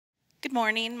Good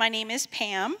morning. My name is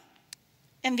Pam,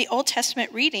 and the Old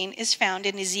Testament reading is found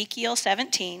in Ezekiel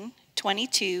 17,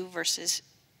 22 verses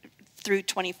through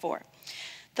 24.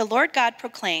 The Lord God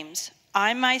proclaims,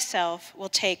 I myself will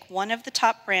take one of the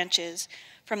top branches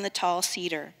from the tall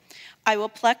cedar. I will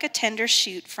pluck a tender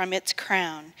shoot from its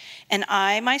crown, and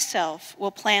I myself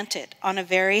will plant it on a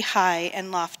very high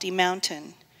and lofty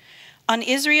mountain. On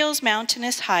Israel's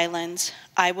mountainous highlands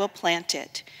I will plant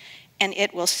it, and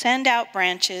it will send out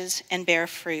branches and bear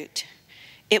fruit.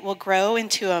 It will grow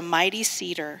into a mighty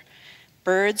cedar.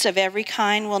 Birds of every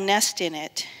kind will nest in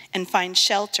it and find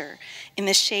shelter in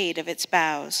the shade of its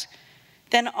boughs.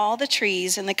 Then all the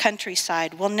trees in the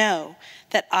countryside will know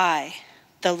that I,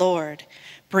 the Lord,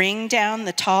 bring down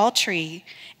the tall tree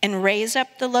and raise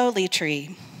up the lowly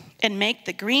tree and make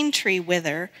the green tree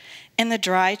wither and the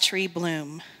dry tree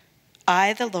bloom.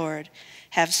 I, the Lord,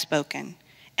 have spoken,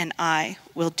 and I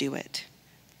will do it.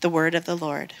 The word of the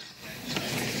Lord.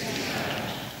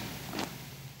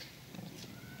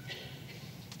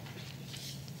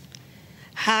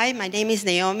 Hi, my name is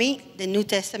Naomi. The New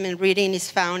Testament reading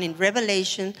is found in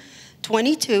Revelation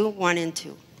 22, 1 and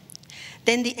 2.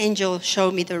 Then the angel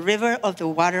showed me the river of the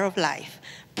water of life,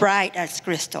 bright as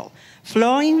crystal,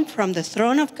 flowing from the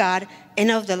throne of God and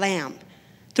of the Lamb.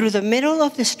 Through the middle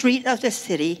of the street of the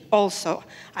city, also,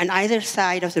 on either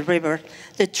side of the river,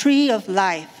 the tree of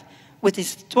life, with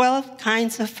its 12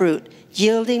 kinds of fruit,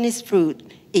 yielding its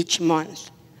fruit each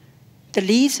month. The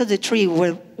leaves of the tree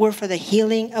were for the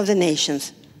healing of the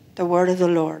nations. The word of the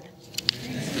Lord.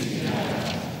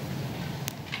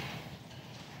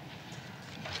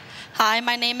 Hi,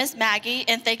 my name is Maggie,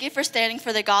 and thank you for standing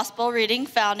for the gospel reading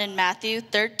found in Matthew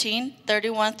 13,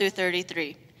 31 through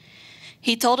 33.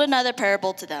 He told another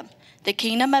parable to them. The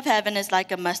kingdom of heaven is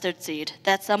like a mustard seed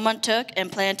that someone took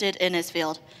and planted in his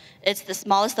field. It's the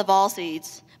smallest of all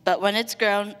seeds, but when it's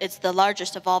grown, it's the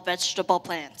largest of all vegetable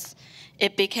plants.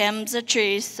 It becomes a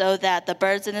tree so that the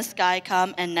birds in the sky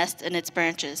come and nest in its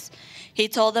branches. He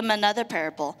told them another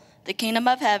parable. The kingdom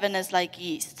of heaven is like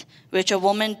yeast, which a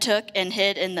woman took and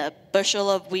hid in the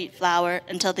bushel of wheat flour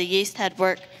until the yeast had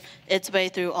worked its way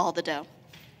through all the dough.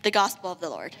 The gospel of the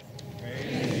Lord.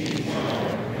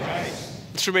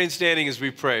 Let's remain standing as we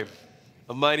pray.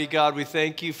 Almighty God, we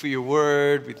thank you for your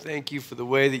word. We thank you for the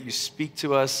way that you speak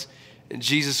to us. And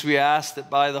Jesus, we ask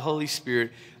that by the Holy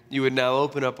Spirit, you would now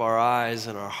open up our eyes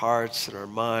and our hearts and our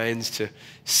minds to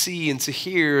see and to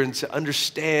hear and to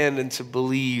understand and to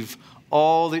believe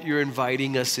all that you're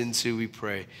inviting us into, we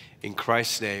pray. In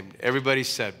Christ's name. Everybody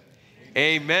said,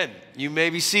 amen. You may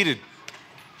be seated.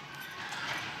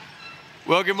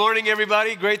 Well, good morning,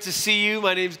 everybody. Great to see you.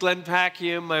 My name's Glenn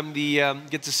Packiam. I'm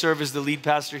get to serve as the lead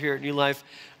pastor here at New Life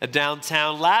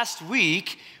downtown. Last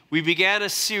week, we began a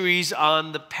series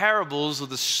on the parables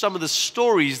of some of the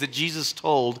stories that Jesus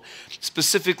told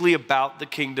specifically about the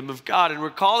kingdom of God. And we're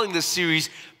calling this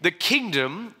series, The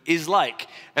Kingdom is Like.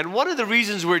 And one of the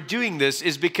reasons we're doing this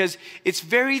is because it's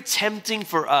very tempting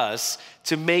for us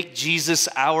to make Jesus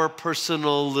our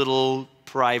personal little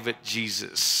private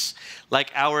Jesus. Like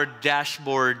our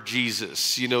dashboard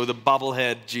Jesus, you know, the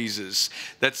bobblehead Jesus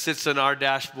that sits on our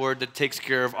dashboard that takes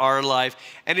care of our life.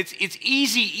 And it's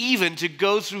easy even to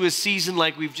go through a season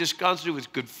like we've just gone through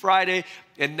with Good Friday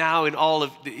and now in all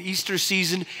of the Easter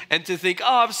season and to think,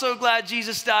 oh, I'm so glad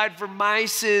Jesus died for my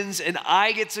sins and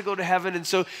I get to go to heaven. And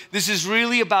so this is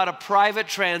really about a private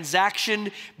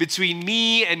transaction between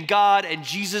me and God, and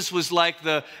Jesus was like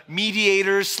the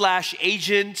mediator /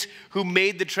 agent who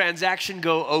made the transaction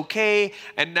go okay,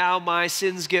 and now my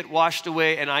sins get washed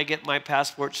away and I get my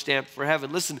passport stamped for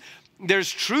heaven. Listen,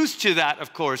 there's truth to that,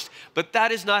 of course, but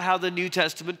that is not how the New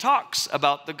Testament talks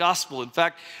about the gospel. In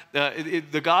fact,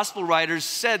 the gospel writers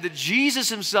said that Jesus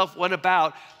himself went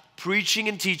about preaching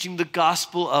and teaching the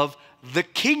gospel of the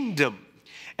kingdom.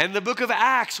 And the book of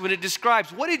Acts, when it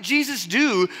describes what did Jesus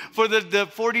do for the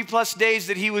 40 plus days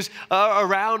that he was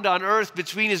around on earth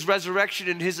between his resurrection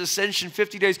and his ascension,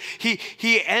 50 days,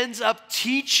 he ends up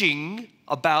teaching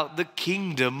about the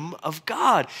kingdom of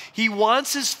God. He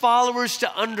wants his followers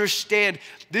to understand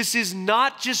this is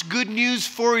not just good news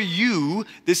for you,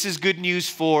 this is good news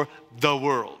for the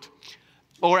world.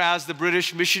 Or as the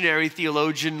British missionary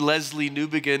theologian Leslie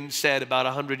Newbigin said about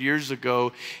 100 years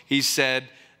ago, he said,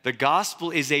 the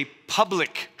gospel is a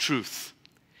public truth.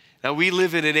 Now, we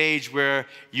live in an age where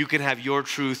you can have your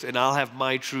truth and I'll have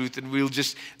my truth, and we'll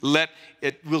just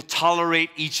we'll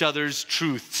tolerate each other's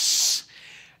truths.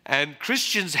 And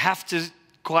Christians have to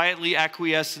quietly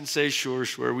acquiesce and say,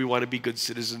 sure, we want to be good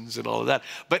citizens and all of that.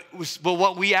 But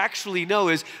what we actually know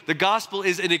is the gospel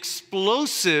is an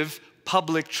explosive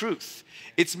public truth.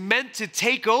 It's meant to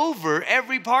take over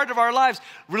every part of our lives.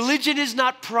 Religion is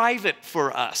not private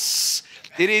for us.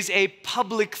 It is a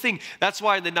public thing. That's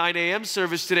why in the 9 a.m.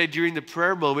 service today during the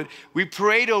prayer moment, we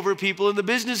prayed over people in the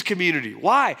business community.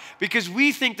 Why? Because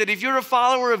we think that if you're a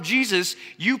follower of Jesus,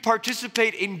 you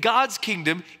participate in God's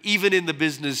kingdom even in the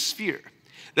business sphere.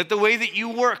 That the way that you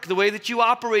work, the way that you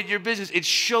operate your business, it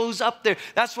shows up there.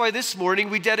 That's why this morning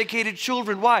we dedicated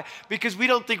children. Why? Because we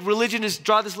don't think religion is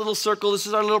draw this little circle. This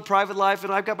is our little private life,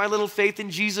 and I've got my little faith in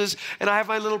Jesus, and I have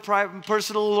my little private,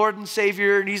 personal Lord and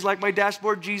Savior, and He's like my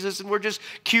dashboard Jesus, and we're just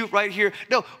cute right here.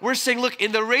 No, we're saying, look,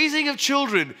 in the raising of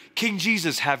children, King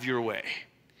Jesus, have your way.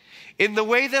 In the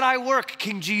way that I work,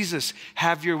 King Jesus,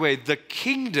 have your way. The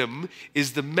kingdom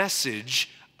is the message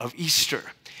of Easter.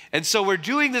 And so we're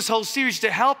doing this whole series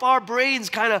to help our brains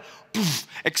kind of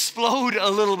explode a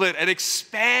little bit and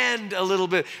expand a little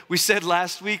bit. We said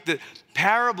last week that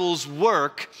parables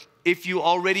work if you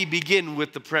already begin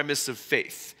with the premise of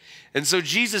faith. And so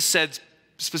Jesus said,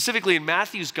 specifically in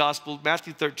Matthew's gospel,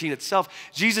 Matthew 13 itself,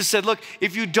 Jesus said, look,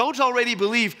 if you don't already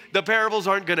believe, the parables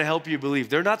aren't going to help you believe.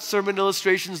 They're not sermon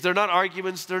illustrations. They're not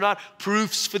arguments. They're not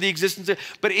proofs for the existence.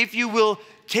 But if you will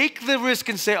take the risk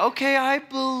and say, okay, I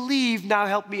believe, now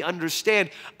help me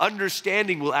understand,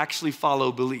 understanding will actually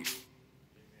follow belief.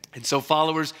 And so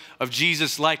followers of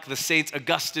Jesus, like the Saint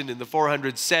Augustine in the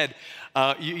 400s said,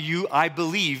 I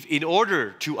believe in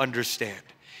order to understand.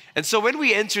 And so when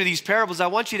we enter these parables, I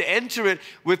want you to enter it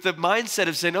with the mindset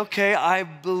of saying, okay, I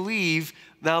believe.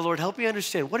 Now, Lord, help me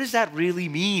understand. What does that really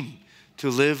mean to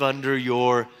live under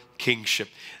your kingship?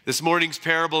 This morning's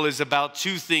parable is about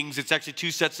two things. It's actually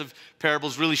two sets of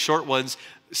parables, really short ones,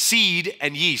 seed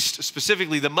and yeast,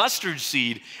 specifically the mustard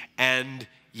seed and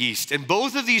yeast. And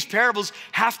both of these parables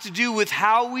have to do with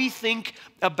how we think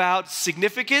about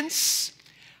significance,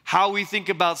 how we think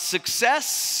about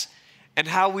success, and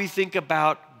how we think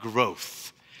about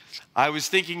growth. I was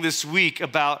thinking this week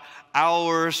about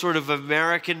our sort of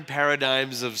American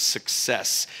paradigms of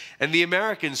success. And the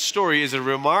American story is a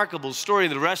remarkable story,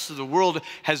 and the rest of the world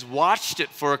has watched it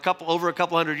for over a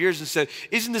couple hundred years and said,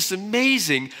 isn't this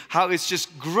amazing how it's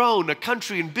just grown, a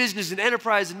country and business and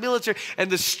enterprise and military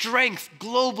and the strength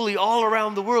globally all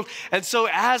around the world. And so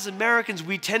as Americans,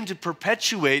 we tend to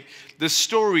perpetuate the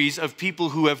stories of people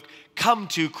who have come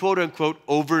to quote unquote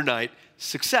overnight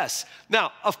success.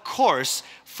 Now, of course,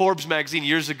 Forbes magazine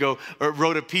years ago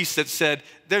wrote a piece that said,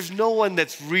 there's no one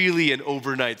that's really an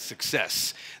overnight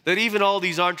success. That even all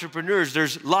these entrepreneurs,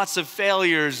 there's lots of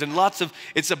failures and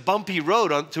it's a bumpy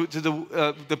road to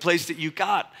the place that you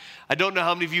got. I don't know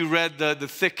how many of you read the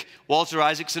thick Walter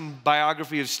Isaacson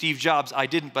biography of Steve Jobs. I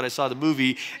didn't, but I saw the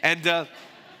movie. And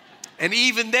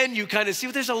even then you kind of see,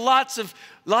 well, there's lots of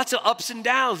ups and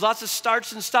downs, lots of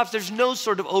starts and stops. There's no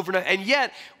sort of overnight. And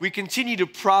yet we continue to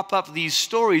prop up these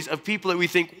stories of people that we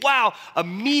think, wow, a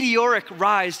meteoric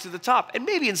rise to the top. And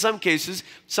maybe in some cases,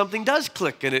 something does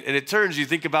click and it turns. You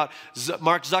think about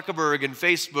Mark Zuckerberg and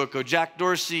Facebook, or Jack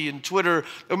Dorsey and Twitter,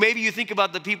 or maybe you think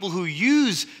about the people who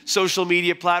use social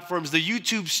media platforms, the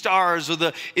YouTube stars or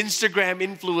the Instagram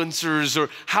influencers, or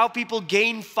how people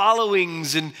gain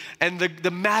followings and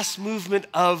the mass movement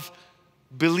of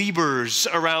believers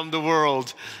around the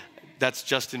world. That's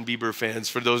Justin Bieber fans,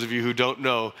 for those of you who don't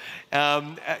know.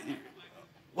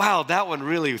 Wow, that one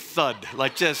really thud,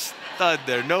 like just thud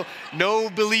there. No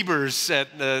believers at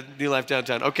New Life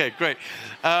Downtown. Okay, great.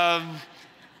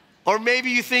 Or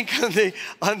maybe you think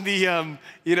on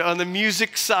the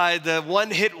music side, the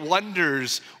one-hit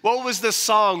wonders. What was the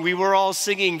song we were all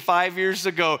singing 5 years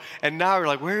ago? And now we're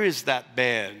like, where is that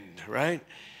band, right?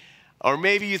 Or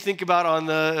maybe you think about on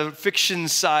the fiction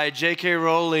side, J.K.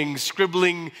 Rowling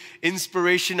scribbling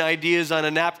inspiration ideas on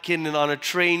a napkin and on a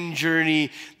train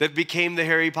journey that became the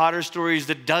Harry Potter stories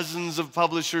that dozens of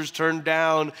publishers turned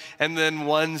down, and then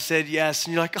one said yes,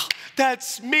 and you're like, oh,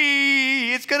 that's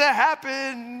me, it's gonna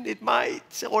happen. It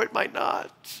might, or it might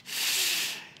not.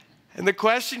 And the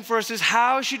question for us is,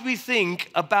 how should we think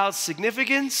about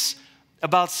significance,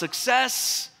 about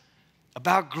success,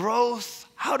 about growth?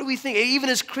 How do we think, even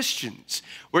as Christians,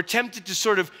 we're tempted to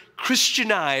sort of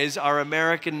Christianize our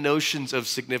American notions of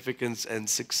significance and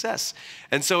success.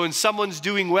 And so when someone's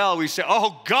doing well, we say,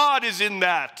 oh, God is in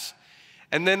that.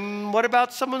 And then what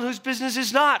about someone whose business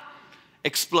is not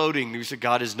exploding? We say,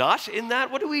 God is not in that?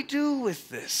 What do we do with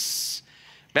this?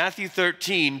 Matthew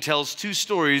 13 tells two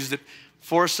stories that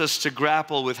force us to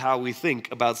grapple with how we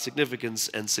think about significance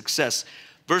and success.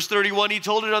 Verse 31, he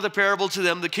told another parable to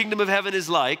them. The kingdom of heaven is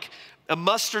like a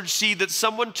mustard seed that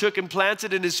someone took and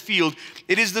planted in his field.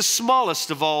 It is the smallest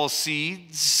of all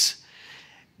seeds,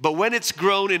 But when it's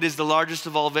grown, it is the largest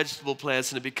of all vegetable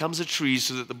plants, and it becomes a tree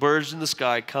so that the birds in the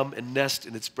sky come and nest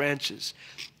in its branches.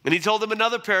 And he told them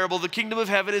another parable. The kingdom of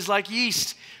heaven is like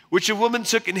yeast, which a woman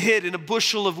took and hid in a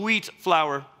bushel of wheat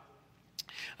flour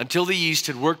until the yeast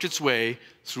had worked its way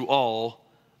through all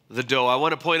the dough. I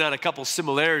want to point out a couple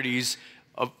similarities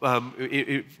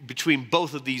between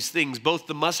both of these things. Both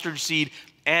the mustard seed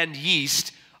and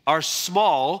yeast are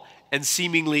small and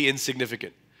seemingly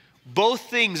insignificant. Both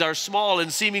things are small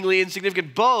and seemingly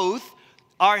insignificant. Both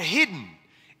are hidden.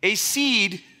 A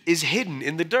seed is hidden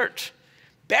in the dirt,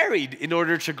 buried in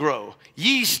order to grow.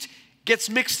 Yeast gets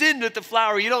mixed in with the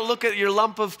flour. You don't look at your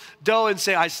lump of dough and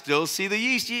say, I still see the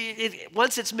yeast.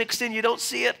 Once it's mixed in, you don't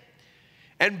see it.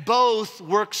 And both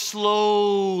work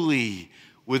slowly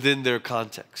within their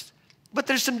context. But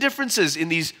there's some differences in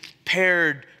these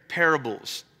paired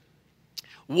parables.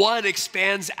 One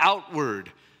expands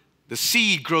outward. The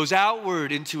seed grows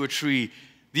outward into a tree.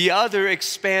 The other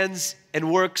expands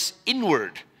and works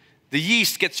inward. The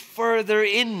yeast gets further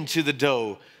into the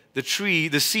dough. The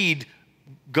seed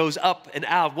goes up and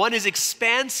out. One is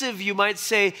expansive, you might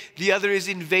say. The other is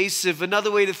invasive. Another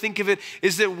way to think of it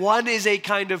is that one is a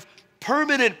kind of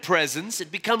permanent presence. It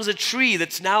becomes a tree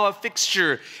that's now a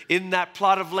fixture in that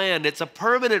plot of land. It's a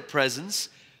permanent presence.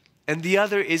 And the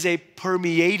other is a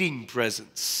permeating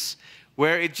presence,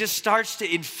 where it just starts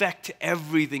to infect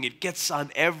everything. It gets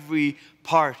on every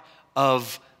part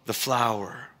of the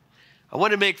flour. I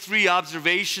want to make 3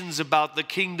 observations about the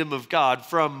kingdom of God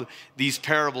from these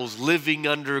parables, living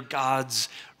under God's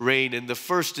reign. And the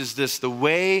first is this: the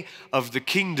way of the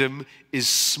kingdom is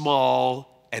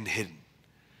small and hidden.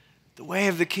 The way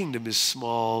of the kingdom is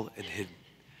small and hidden.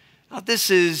 Now, this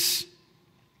is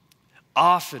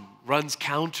often runs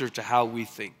counter to how we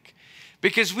think.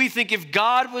 Because we think if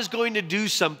God was going to do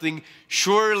something,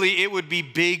 surely it would be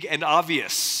big and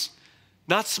obvious.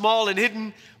 Not small and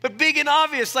hidden, but big and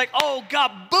obvious. Like, oh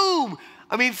God, boom.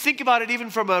 I mean, think about it even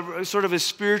from a sort of a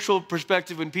spiritual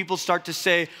perspective when people start to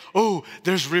say, oh,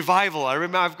 there's revival. I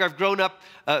remember I've grown up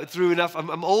through enough,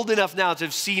 I'm old enough now to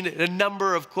have seen a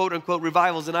number of quote unquote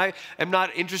revivals, and I am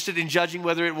not interested in judging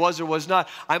whether it was or was not.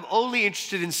 I'm only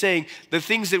interested in saying the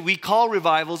things that we call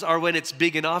revivals are when it's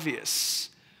big and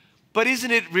obvious. But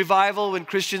isn't it revival when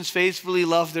Christians faithfully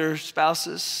love their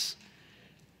spouses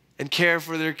and care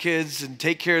for their kids and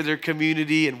take care of their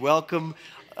community and welcome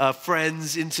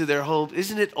friends into their home?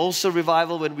 Isn't it also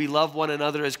revival when we love one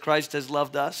another as Christ has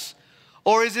loved us?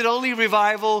 Or is it only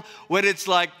revival when it's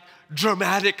like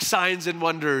dramatic signs and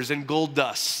wonders and gold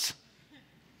dust?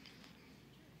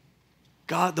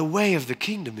 God, the way of the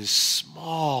kingdom is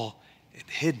small and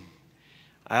hidden.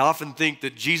 I often think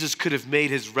that Jesus could have made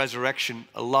his resurrection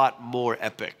a lot more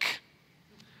epic.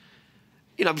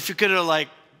 You know, if you're gonna like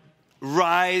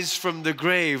rise from the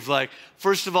grave, like,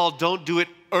 first of all, don't do it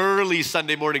early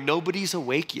Sunday morning. Nobody's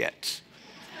awake yet.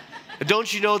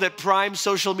 Don't you know that prime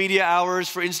social media hours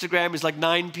for Instagram is like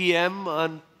 9 p.m.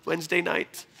 on Wednesday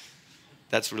night?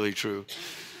 That's really true.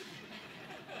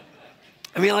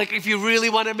 I mean, like, if you really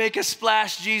want to make a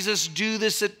splash, Jesus, do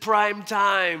this at prime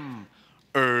time,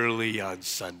 early on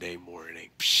Sunday morning.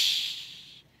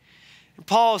 Psh. And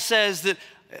Paul says that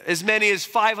as many as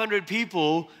 500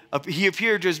 people, he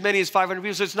appeared to as many as 500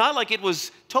 people. So it's not like it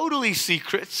was totally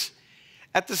secret.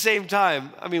 At the same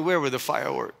time, I mean, where were the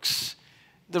fireworks?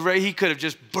 He could have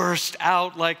just burst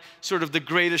out like sort of the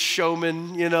greatest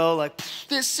showman, you know, like,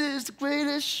 this is the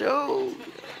greatest show.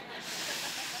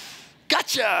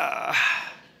 Gotcha.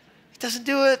 He doesn't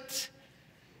do it.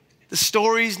 The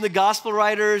stories and the gospel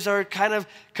writers are kind of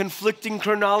conflicting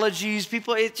chronologies.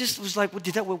 People, it just was like,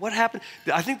 what happened?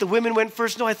 I think the women went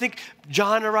first. No, I think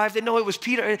John arrived. No, it was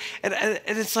Peter. And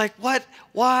it's like, what?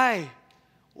 Why?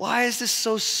 Why is this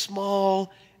so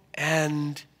small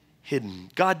and hidden?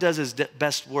 God does his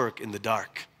best work in the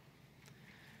dark.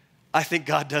 I think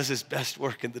God does his best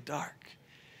work in the dark.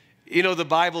 You know, the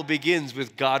Bible begins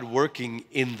with God working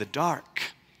in the dark.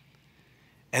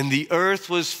 And the earth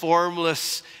was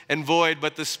formless and void,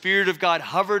 but the Spirit of God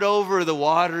hovered over the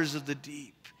waters of the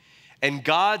deep. And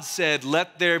God said,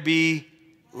 let there be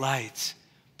light.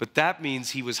 But that means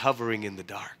he was hovering in the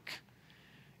dark.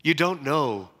 You don't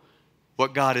know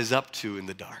what God is up to in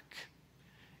the dark.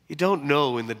 You don't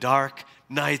know in the dark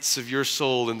nights of your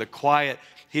soul, in the quiet,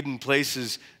 hidden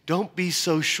places. Don't be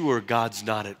so sure God's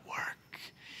not at work.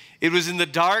 It was in the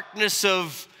darkness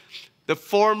of the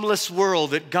formless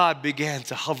world that God began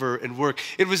to hover and work.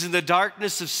 It was in the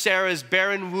darkness of Sarah's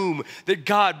barren womb that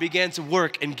God began to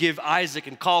work and give Isaac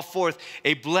and call forth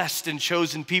a blessed and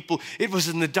chosen people. It was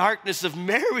in the darkness of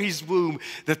Mary's womb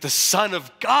that the Son of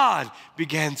God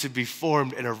began to be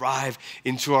formed and arrive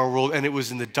into our world. And it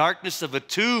was in the darkness of a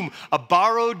tomb, a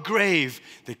borrowed grave,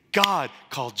 that God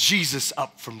called Jesus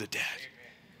up from the dead.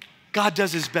 God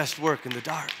does his best work in the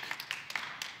dark.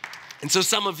 And so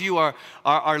some of you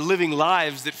are living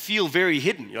lives that feel very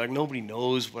hidden. You're like, nobody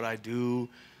knows what I do.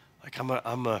 Like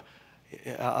I'm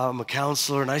a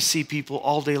counselor, and I see people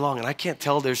all day long, and I can't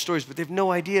tell their stories, but they have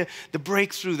no idea the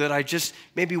breakthrough that I just,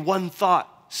 maybe one thought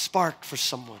sparked for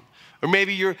someone. Or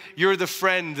maybe you're the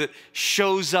friend that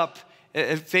shows up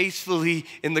faithfully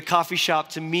in the coffee shop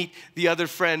to meet the other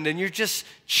friend, and you're just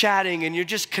chatting and you're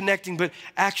just connecting, but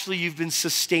actually you've been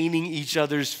sustaining each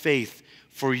other's faith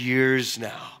for years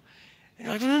now. And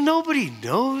you're like, well, nobody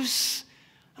knows.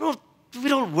 We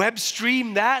don't web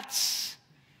stream that.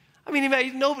 I mean,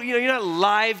 nobody, you're not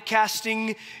live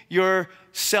casting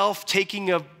yourself taking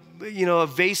a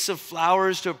vase of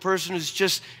flowers to a person who's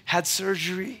just had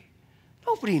surgery.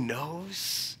 Nobody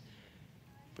knows,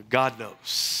 but God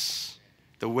knows.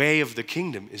 The way of the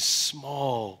kingdom is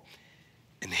small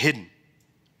and hidden.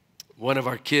 One of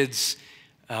our kids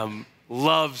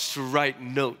loves to write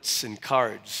notes and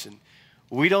cards, and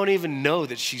we don't even know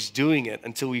that she's doing it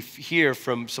until we hear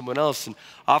from someone else. And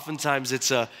oftentimes it's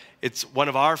one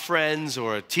of our friends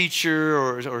or a teacher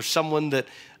or someone that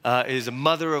is a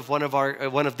mother of one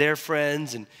of their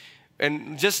friends.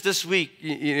 And just this week,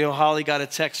 Holly got a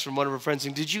text from one of her friends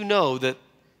saying, "Did you know that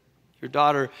your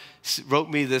daughter wrote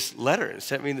me this letter and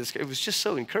sent me this?" It was just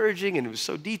so encouraging, and it was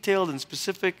so detailed and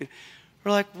specific. And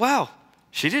we're like, wow,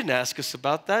 she didn't ask us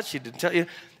about that. She didn't tell you.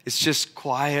 It's just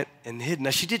quiet and hidden. Now,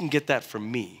 she didn't get that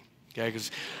from me, okay? Because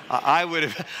I would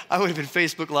have been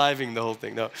Facebook Living the whole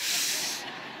thing. No.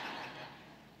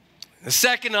 The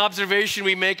second observation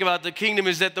we make about the kingdom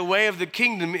is that the way of the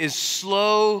kingdom is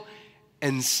slow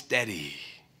and steady.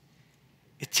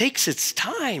 It takes its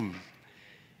time.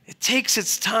 It takes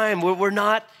its time. We're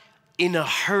not in a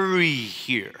hurry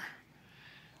here.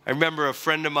 I remember a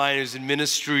friend of mine who's in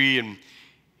ministry, and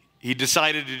he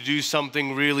decided to do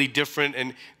something really different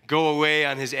and go away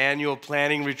on his annual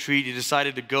planning retreat. He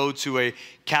decided to go to a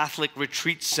Catholic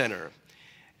retreat center.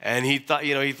 And he thought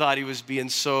he was being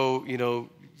so,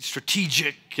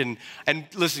 strategic. And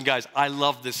listen, guys, I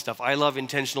love this stuff. I love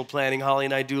intentional planning. Holly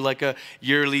and I do like a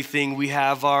yearly thing. We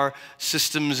have our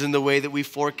systems in the way that we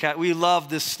forecast. We love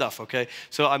this stuff, okay?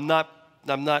 So I'm not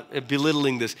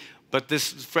belittling this. But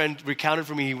this friend recounted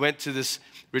for me, he went to this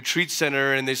retreat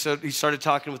center, and he started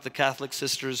talking with the Catholic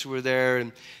sisters who were there,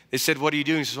 and they said, "What are you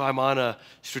doing?" He says, "I'm on a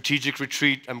strategic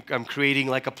retreat. I'm creating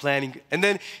like a planning." And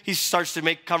then he starts to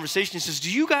make conversation. He says,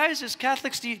 "Do you guys as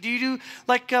Catholics, do you do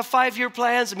like 5-year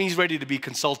plans?" I mean, he's ready to be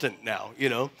consultant now,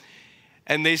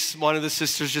 And one of the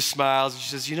sisters just smiles, and she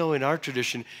says, "In our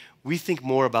tradition, we think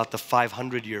more about the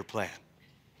 500-year plan."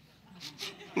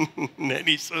 And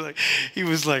he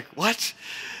was like, "What?"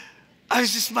 I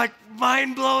was just like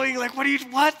mind-blowing, like,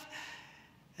 what?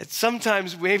 And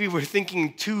sometimes maybe we're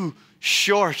thinking too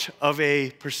short of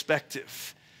a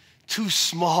perspective, too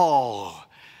small.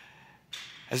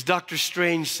 As Dr.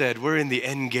 Strange said, we're in the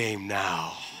end game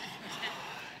now.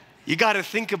 You got to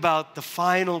think about the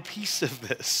final piece of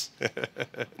this.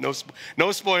 No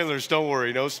spoilers, don't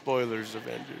worry, no spoilers,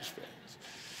 Avengers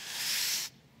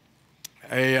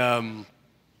fans.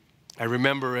 I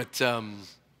remember at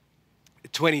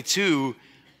 22,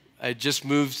 I just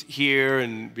moved here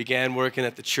and began working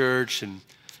at the church, and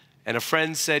a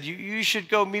friend said, you should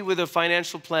go meet with a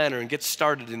financial planner and get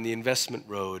started in the investment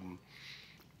road. And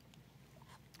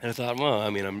I thought, well, I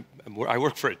mean, I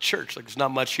work for a church, like there's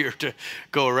not much here to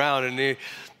go around.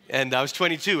 And I was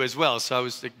 22 as well, so I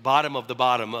was the bottom of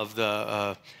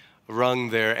the rung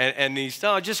there. And he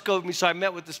said, "Oh, just go with me." So I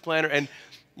met with this planner, and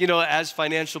as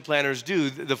financial planners do,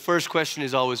 the first question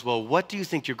is always, well, what do you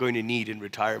think you're going to need in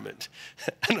retirement?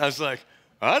 And I was like,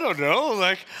 I don't know.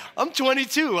 Like, I'm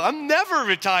 22. I'm never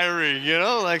retiring,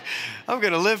 Like, I'm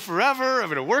going to live forever. I'm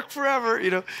going to work forever,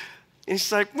 And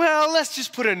he's like, well, let's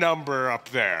just put a number up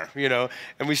there,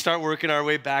 And we start working our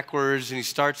way backwards, and he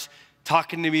starts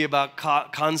talking to me about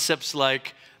concepts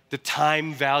like the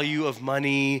time value of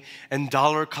money and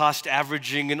dollar cost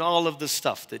averaging and all of the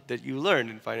stuff that you learn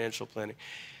in financial planning.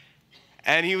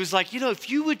 And he was like, if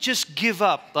you would just give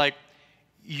up like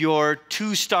your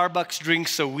 2 Starbucks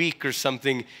drinks a week or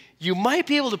something, you might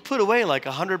be able to put away like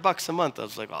 $100 a month. I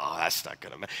was like, oh, that's not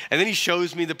gonna matter. And then he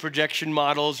shows me the projection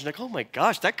models. And like, oh my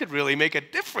gosh, that could really make a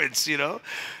difference, you know?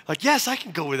 Like, yes, I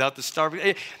can go without the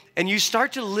Starbucks. And you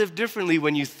start to live differently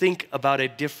when you think about a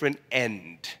different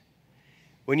end.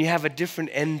 When you have a different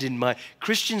end in mind.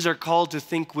 Christians are called to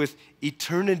think with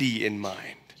eternity in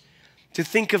mind. To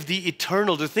think of the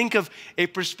eternal, to think of a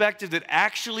perspective that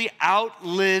actually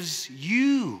outlives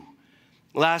you.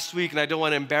 Last week, and I don't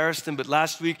want to embarrass them, but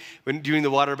last week, during the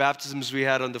water baptisms we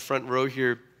had on the front row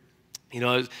here, you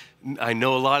know, I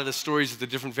know a lot of the stories of the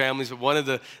different families, but one of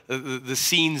the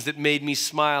scenes that made me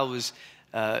smile was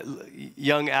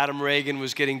young Adam Reagan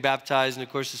was getting baptized, and of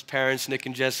course his parents, Nick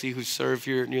and Jesse, who serve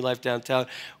here at New Life Downtown,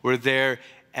 were there,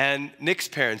 and Nick's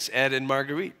parents, Ed and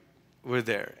Marguerite, were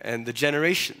there, and the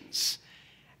generations.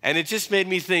 And it just made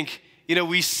me think, you know,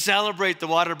 we celebrate the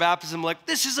water baptism like,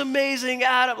 this is amazing,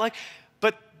 Adam, like,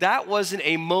 but that wasn't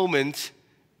a moment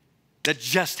that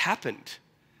just happened.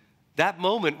 That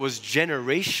moment was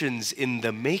generations in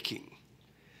the making.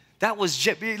 That was,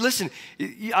 listen,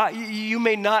 you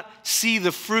may not see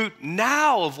the fruit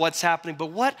now of what's happening, but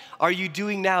what are you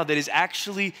doing now that is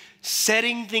actually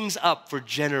setting things up for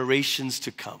generations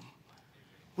to come?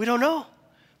 We don't know.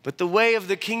 But the way of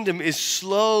the kingdom is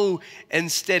slow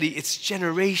and steady. It's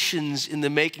generations in the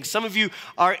making. Some of you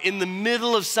are in the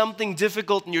middle of something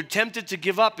difficult and you're tempted to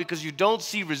give up because you don't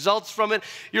see results from it.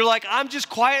 You're like, I'm just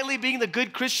quietly being the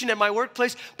good Christian at my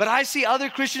workplace, but I see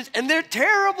other Christians and they're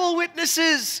terrible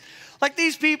witnesses. Like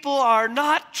these people are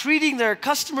not treating their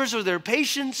customers or their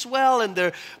patients well, and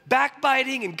they're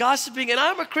backbiting and gossiping, and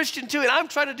I'm a Christian too, and I'm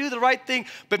trying to do the right thing,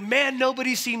 but man,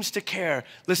 nobody seems to care.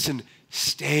 Listen,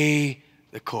 stay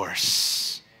the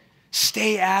course.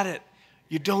 Stay at it.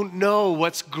 You don't know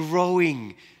what's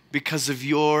growing because of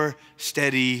your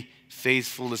steady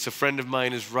faithfulness. A friend of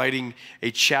mine is writing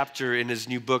a chapter in his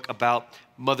new book about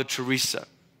Mother Teresa.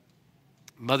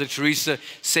 Mother Teresa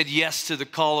said yes to the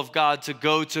call of God to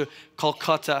go to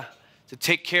Calcutta to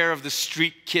take care of the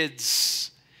street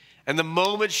kids. And the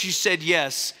moment she said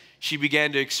yes, she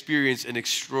began to experience an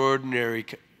extraordinary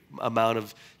amount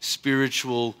of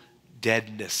spiritual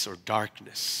deadness or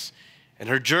darkness. And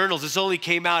her journals, this only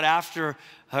came out after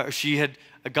she had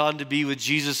gone to be with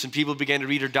Jesus, and people began to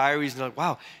read her diaries, and they're like,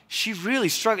 wow, she really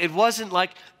struggled. It wasn't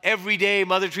like every day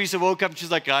Mother Teresa woke up and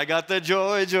she's like, I got the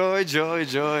joy, joy, joy,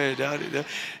 joy.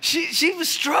 She was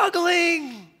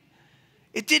struggling.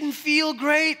 It didn't feel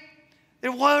great.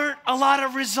 There weren't a lot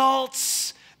of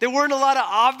results. There weren't a lot of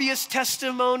obvious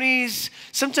testimonies.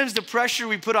 Sometimes the pressure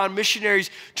we put on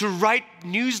missionaries to write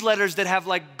newsletters that have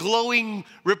like glowing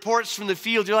reports from the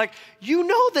field, you're like, you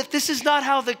know that this is not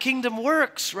how the kingdom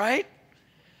works, right?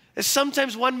 And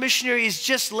sometimes one missionary is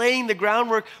just laying the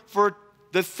groundwork for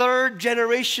the third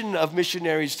generation of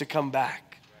missionaries to come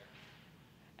back.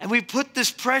 And we put this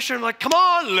pressure and like, come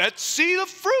on, let's see the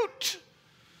fruit,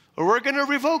 or we're going to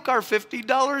revoke our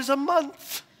 $50 a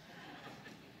month.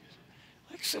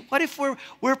 So what if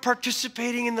we're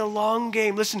participating in the long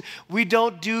game? Listen, we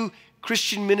don't do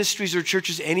Christian ministries or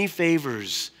churches any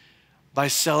favors by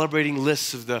celebrating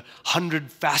lists of the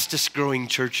 100 fastest growing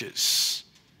churches.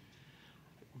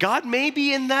 God may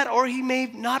be in that, or he may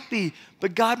not be,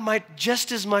 but God might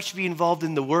just as much be involved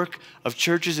in the work of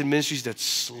churches and ministries that's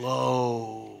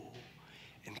slow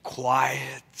and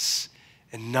quiet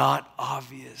and not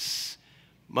obvious.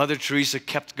 Mother Teresa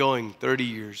kept going 30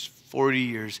 years, 40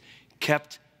 years,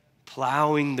 kept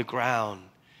plowing the ground.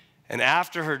 And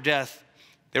after her death,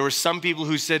 there were some people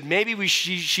who said maybe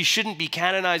she shouldn't be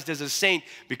canonized as a saint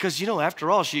because, you know, after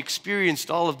all, she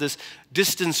experienced all of this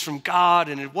distance from God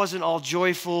and it wasn't all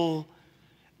joyful.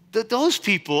 Those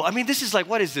people, I mean, this is like,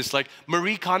 what is this? Like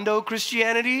Marie Kondo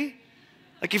Christianity?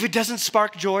 Like if it doesn't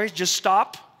spark joy, just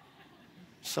stop?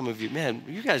 Some of you, man,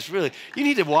 you guys really, you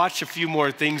need to watch a few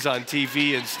more things on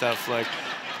TV and stuff like.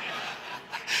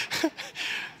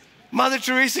 Mother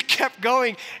Teresa kept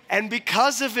going, and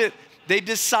because of it, they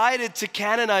decided to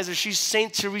canonize her. She's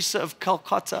Saint Teresa of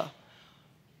Calcutta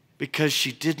because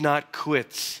she did not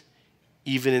quit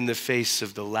even in the face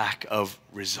of the lack of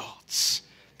results.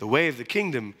 The way of the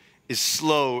kingdom is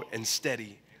slow and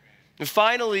steady. And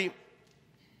finally,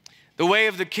 the way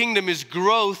of the kingdom is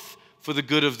growth for the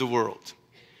good of the world.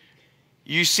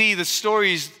 You see,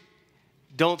 the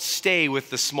don't stay with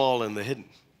the small and the hidden.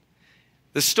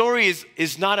 The story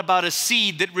is not about a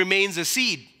seed that remains a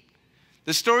seed.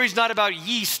 The story is not about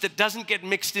yeast that doesn't get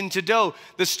mixed into dough.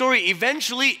 The story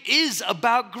eventually is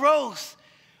about growth.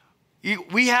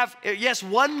 We have, yes,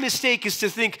 one mistake is to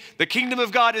think the kingdom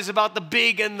of God is about the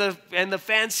big and the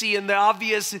fancy and the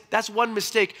obvious. That's one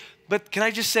mistake. But can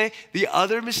I just say, the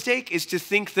other mistake is to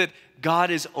think that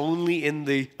God is only in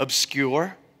the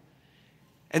obscure.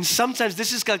 And sometimes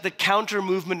this is like the counter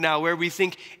movement now where we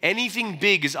think anything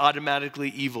big is automatically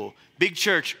evil. Big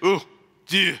church, ooh,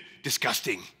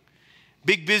 disgusting.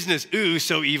 Big business, ooh,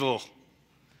 so evil.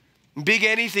 Big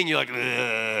anything, you're like,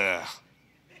 ugh.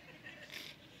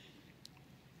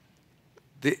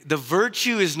 The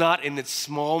virtue is not in its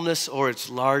smallness or its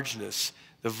largeness.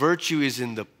 The virtue is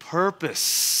in the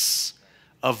purpose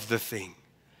of the thing.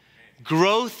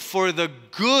 Growth for the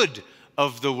good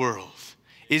of the world.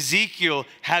 Ezekiel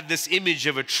had this image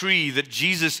of a tree that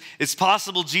it's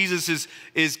possible Jesus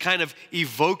is kind of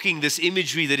evoking this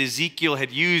imagery that Ezekiel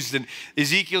had used. And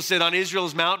Ezekiel said, on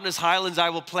Israel's mountainous highlands, I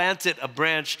will plant it, a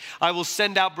branch. I will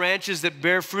send out branches that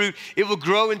bear fruit. It will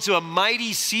grow into a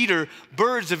mighty cedar.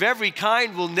 Birds of every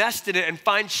kind will nest in it and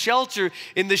find shelter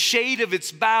in the shade of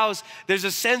its boughs. There's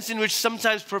a sense in which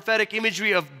sometimes prophetic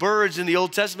imagery of birds in the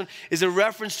Old Testament is a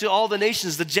reference to all the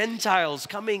nations, the Gentiles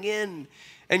coming in.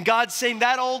 And God's saying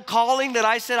that old calling that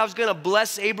I said I was going to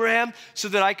bless Abraham so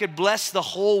that I could bless the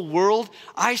whole world,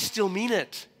 I still mean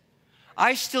it.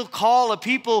 I still call a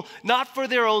people not for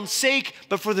their own sake,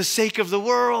 but for the sake of the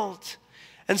world.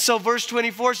 And so verse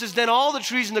 24 says, then all the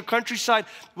trees in the countryside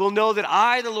will know that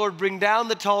I, the Lord, bring down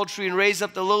the tall tree and raise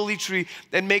up the lowly tree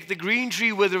and make the green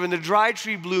tree wither and the dry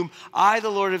tree bloom. I,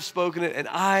 the Lord, have spoken it, and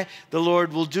I, the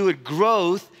Lord, will do it.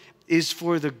 Growth is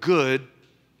for the good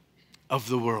of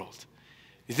the world.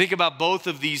 You think about both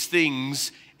of these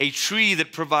things, a tree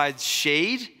that provides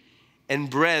shade and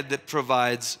bread that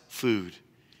provides food.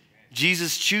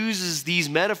 Jesus chooses these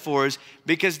metaphors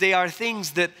because they are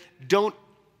things that don't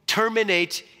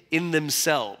terminate in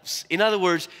themselves. In other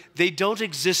words, they don't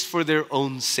exist for their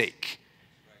own sake.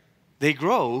 They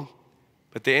grow,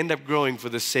 but they end up growing for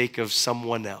the sake of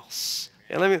someone else.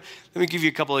 And let me give you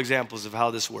a couple examples of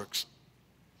how this works.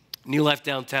 New Life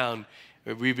Downtown,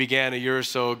 we began a year or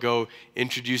so ago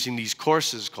introducing these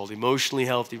courses called Emotionally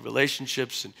Healthy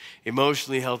Relationships and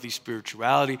Emotionally Healthy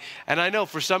Spirituality. And I know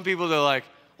for some people, they're like,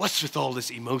 what's with all this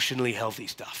emotionally healthy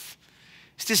stuff?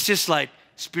 Is this just like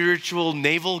spiritual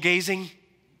navel gazing?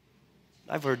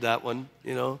 I've heard that one,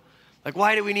 you know. Like,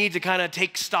 why do we need to kind of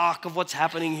take stock of what's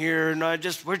happening here? And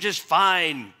we're just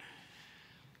fine.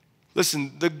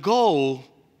 Listen, the goal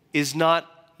is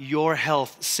not your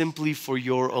health simply for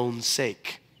your own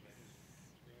sake,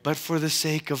 but for the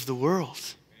sake of the world.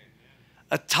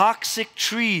 A toxic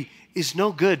tree is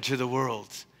no good to the world.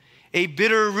 A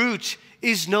bitter root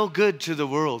is no good to the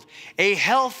world. A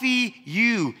healthy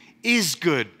you is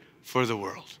good for the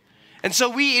world. And so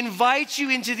we invite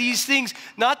you into these things,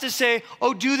 not to say,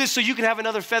 oh, do this so you can have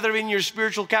another feather in your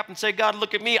spiritual cap and say, God,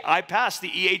 look at me, I passed the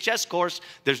EHS course.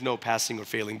 There's no passing or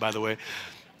failing, by the way.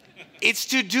 It's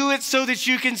to do it so that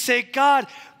you can say, God,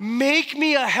 make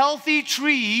me a healthy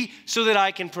tree so that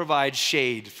I can provide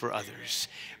shade for others.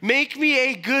 Make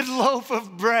me a good loaf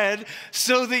of bread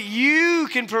so that you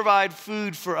can provide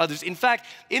food for others. In fact,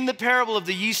 in the parable of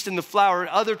the yeast and the flour,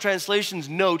 other translations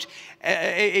note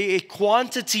a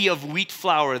quantity of wheat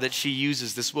flour that she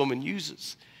uses, this woman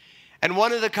uses. And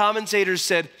one of the commentators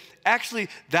said, actually,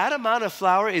 that amount of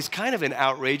flour is kind of an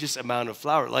outrageous amount of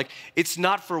flour. Like, it's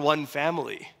not for one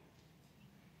family.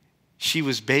 She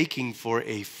was baking for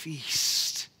a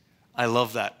feast. I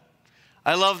love that.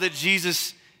 I love that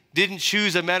Jesus didn't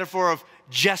choose a metaphor of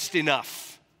just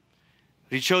enough.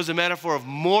 He chose a metaphor of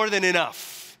more than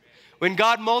enough. When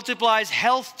God multiplies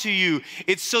health to you,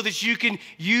 it's so that you can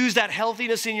use that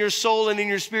healthiness in your soul and in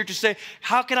your spirit to say,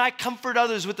 how can I comfort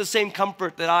others with the same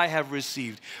comfort that I have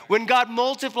received? When God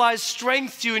multiplies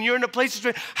strength to you and you're in a place of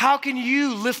strength, how can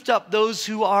you lift up those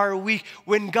who are weak?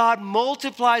 When God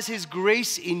multiplies His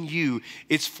grace in you,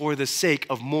 it's for the sake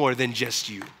of more than just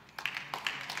you.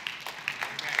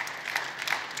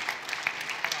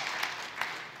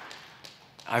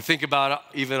 I think about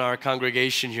even our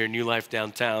congregation here, New Life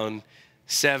Downtown.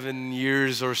 7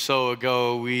 years or so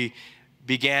ago, we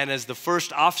began as the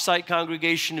first off-site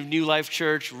congregation of New Life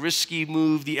Church. Risky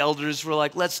move. The elders were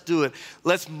like, let's do it.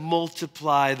 Let's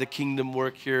multiply the kingdom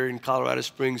work here in Colorado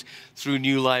Springs through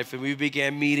New Life. And we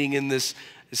began meeting in this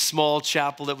small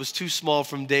chapel that was too small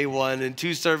from day one, and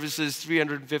 2 services,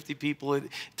 350 people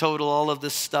total, all of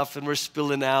this stuff, and we're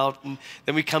spilling out. And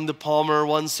then we come to Palmer,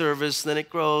 1 service, and then it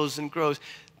grows and grows.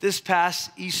 This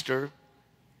past Easter,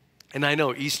 and I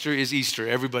know Easter is Easter,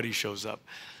 everybody shows up.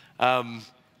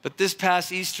 But this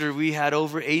past Easter, we had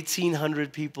over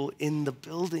 1,800 people in the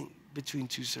building between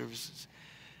 2 services.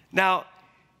 Now,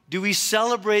 do we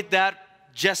celebrate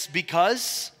that just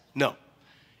because? No.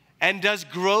 And does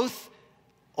growth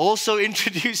also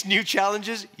introduce new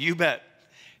challenges? You bet.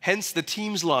 Hence the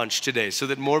Teams launch today so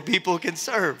that more people can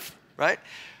serve, right?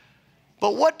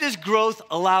 But what does growth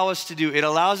allow us to do? It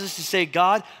allows us to say,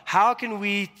 God, how can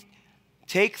we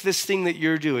take this thing that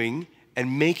you're doing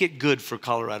and make it good for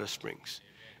Colorado Springs?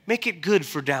 Make it good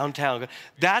for downtown.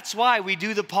 That's why we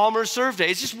do the Palmer Serve Day.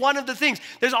 It's just one of the things.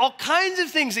 There's all kinds of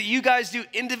things that you guys do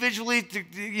individually,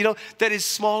 that is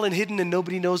small and hidden and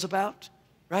nobody knows about,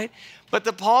 right? But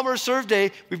the Palmer Serve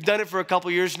Day, we've done it for a couple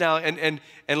years now. And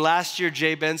last year,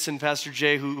 Jay Benson, Pastor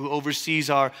Jay, who oversees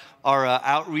our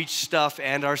outreach stuff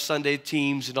and our Sunday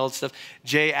teams and all that stuff,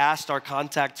 Jay asked our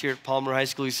contact here at Palmer High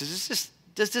School, he says,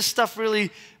 does this stuff really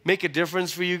make a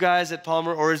difference for you guys at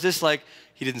Palmer? Or is this like,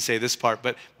 he didn't say this part,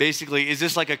 but basically, is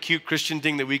this like a cute Christian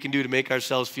thing that we can do to make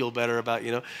ourselves feel better about,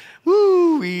 we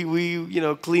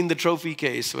clean the trophy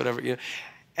case, whatever,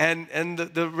 And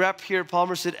the rep here at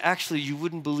Palmer said, actually, you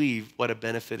wouldn't believe what a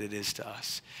benefit it is to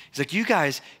us. He's like, you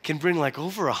guys can bring like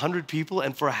over 100 people,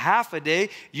 and for half a day,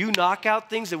 you knock out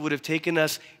things that would have taken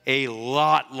us a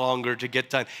lot longer to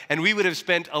get done. And we would have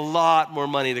spent a lot more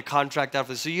money to contract out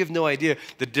for this. So you have no idea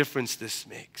the difference this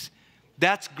makes.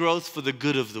 That's growth for the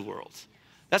good of the world.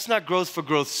 That's not growth for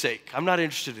growth's sake. I'm not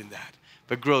interested in that,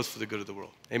 but growth for the good of the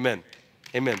world. Amen.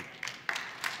 Amen.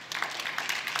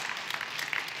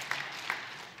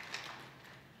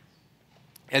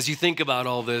 As you think about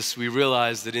all this, we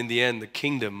realize that in the end, the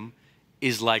kingdom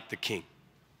is like the king.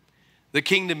 The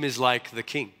kingdom is like the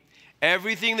king.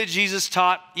 Everything that Jesus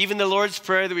taught, even the Lord's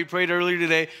Prayer that we prayed earlier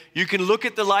today, you can look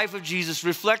at the life of Jesus,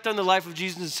 reflect on the life of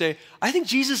Jesus and say, I think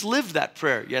Jesus lived that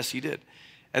prayer. Yes, he did.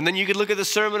 And then you could look at the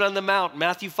Sermon on the Mount,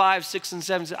 Matthew 5, 6, and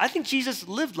 7. I think Jesus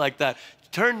lived like that.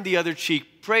 Turned the other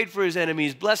cheek, prayed for his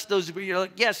enemies, blessed those who, you're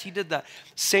like, yes, he did that.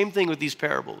 Same thing with these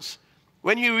parables.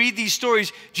 When you read these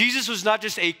stories, Jesus was not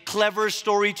just a clever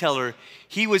storyteller.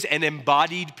 He was an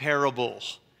embodied parable.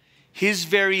 His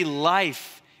very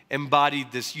life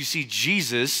embodied this. You see,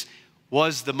 Jesus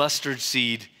was the mustard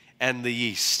seed and the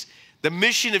yeast. The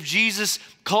mission of Jesus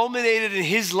culminated in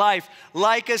his life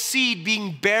like a seed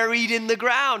being buried in the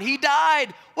ground. He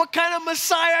died. What kind of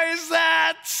Messiah is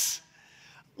that?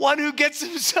 One who gets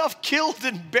himself killed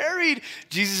and buried.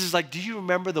 Jesus is like, do you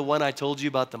remember the one I told you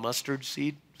about, the mustard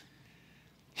seed?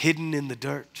 Hidden in the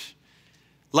dirt.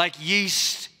 Like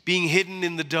yeast being hidden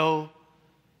in the dough.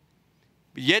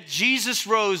 Yet Jesus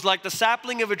rose like the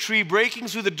sapling of a tree breaking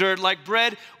through the dirt, like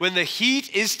bread when the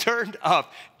heat is turned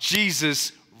up.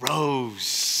 Jesus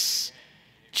rose.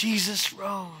 Jesus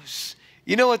rose.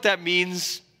 You know what that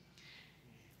means?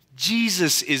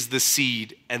 Jesus is the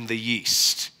seed and the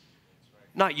yeast,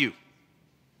 not you.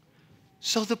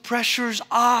 So the pressure's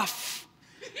off.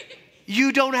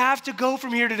 You don't have to go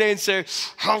from here today and say,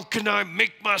 how can I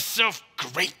make myself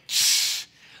great?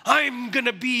 I'm going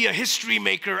to be a history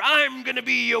maker. I'm going to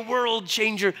be a world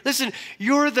changer. Listen,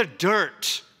 you're the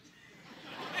dirt.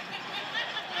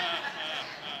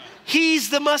 He's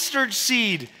the mustard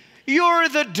seed. You're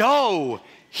the dough.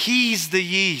 He's the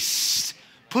yeast.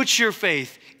 Put your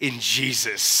faith in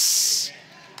Jesus.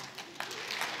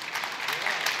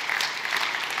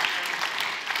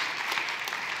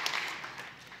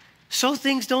 So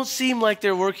things don't seem like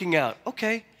they're working out.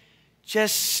 Okay,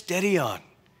 just steady on.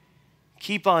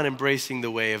 Keep on embracing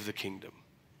the way of the kingdom.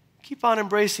 Keep on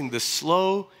embracing the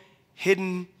slow,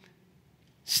 hidden,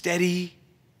 steady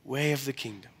way of the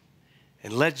kingdom.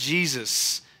 And let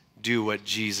Jesus do what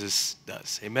Jesus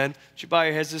does. Amen? Would you bow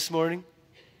your heads this morning?